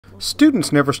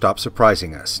Students never stop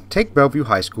surprising us. Take Belleview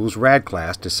High School's RAD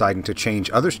class deciding to change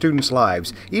other students'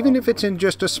 lives, even if it's in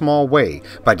just a small way,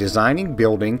 by designing,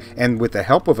 building, and with the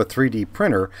help of a 3D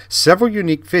printer, several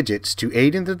unique fidgets to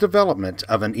aid in the development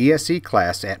of an ESE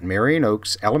class at Marion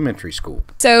Oaks Elementary School.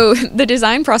 So the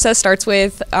design process starts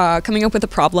with coming up with a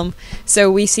problem. So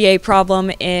we see a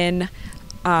problem in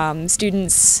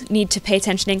students need to pay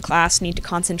attention in class, need to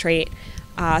concentrate.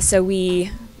 So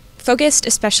we focused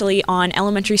especially on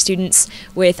elementary students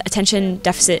with attention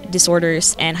deficit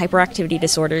disorders and hyperactivity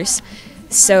disorders.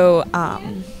 So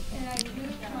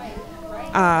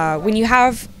when you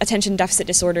have attention deficit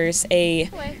disorders, a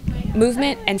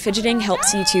movement and fidgeting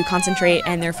helps you to concentrate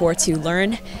and therefore to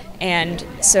learn. And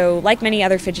so like many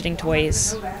other fidgeting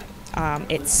toys,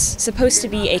 it's supposed to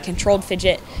be a controlled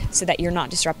fidget so that you're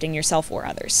not disrupting yourself or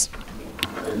others.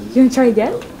 You want to try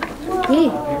again?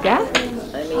 Yeah?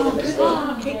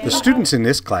 The students in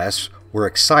this class were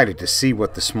excited to see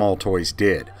what the small toys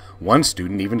did. One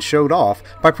student even showed off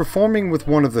by performing with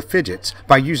one of the fidgets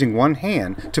by using one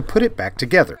hand to put it back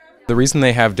together. The reason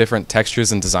they have different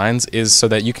textures and designs is so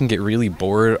that you can get really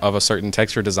bored of a certain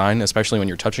texture design, especially when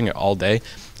you're touching it all day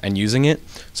and using it.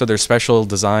 So there's special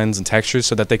designs and textures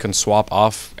so that they can swap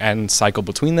off and cycle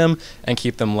between them and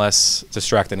keep them less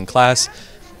distracted in class.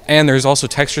 And there's also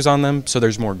textures on them, so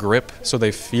there's more grip, so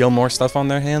they feel more stuff on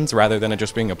their hands rather than it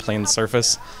just being a plain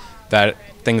surface that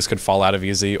things could fall out of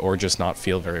easy or just not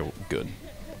feel very good.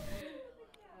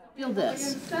 Feel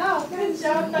this.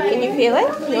 Can you feel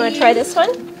it? You want to try this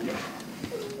one?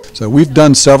 So we've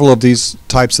done several of these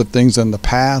types of things in the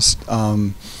past.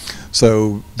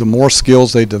 So the more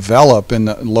skills they develop in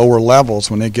the lower levels,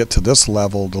 when they get to this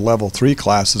level, the level 3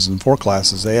 classes and 4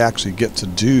 classes, they actually get to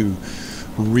do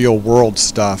real world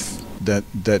stuff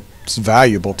that's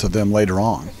valuable to them later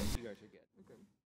on.